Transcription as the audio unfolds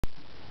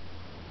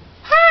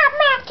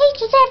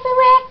witches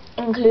everywhere,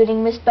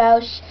 including Miss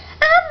Bausch.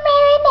 I'm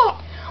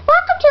Marinette.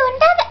 Welcome to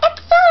another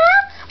episode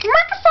of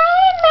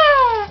Moccasin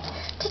Math.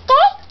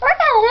 Today, we're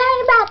going to learn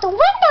about the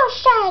window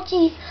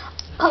strategy,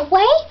 a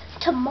way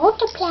to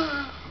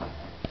multiply.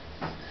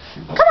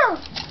 Come on.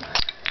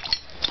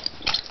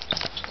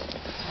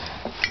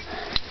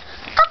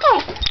 Okay,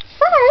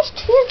 first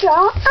you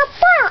draw a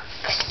box.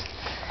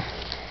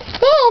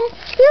 Then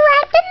you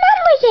write the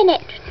numbers in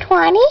it,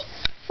 20,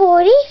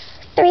 40,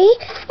 3,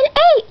 and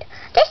 8.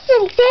 This is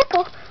an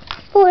example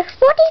for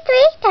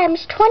 43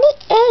 times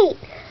 28.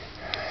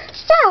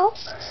 So,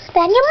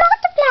 then you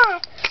multiply.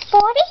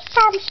 40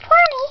 times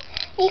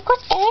 20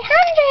 equals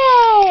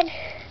 800.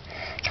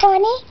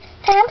 20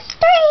 times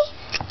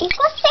 3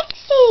 equals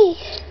 60.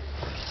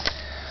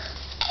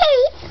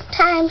 8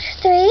 times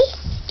 3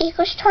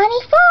 equals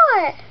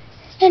 24.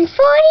 And 40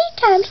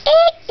 times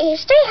 8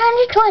 is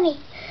 320.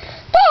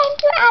 Then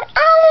you add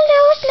all of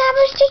those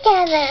numbers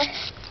together.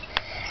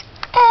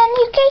 And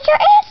you get your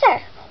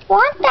answer,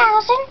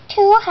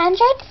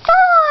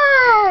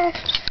 1,204.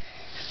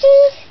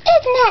 See,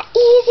 isn't that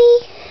easy?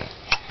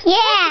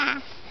 Yeah.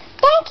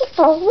 Thank you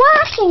for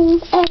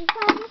watching,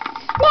 everybody.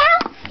 Now,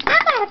 I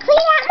gotta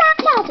clean out my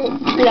closet.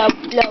 Blub,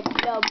 blub,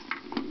 blub.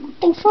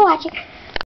 Thanks for watching.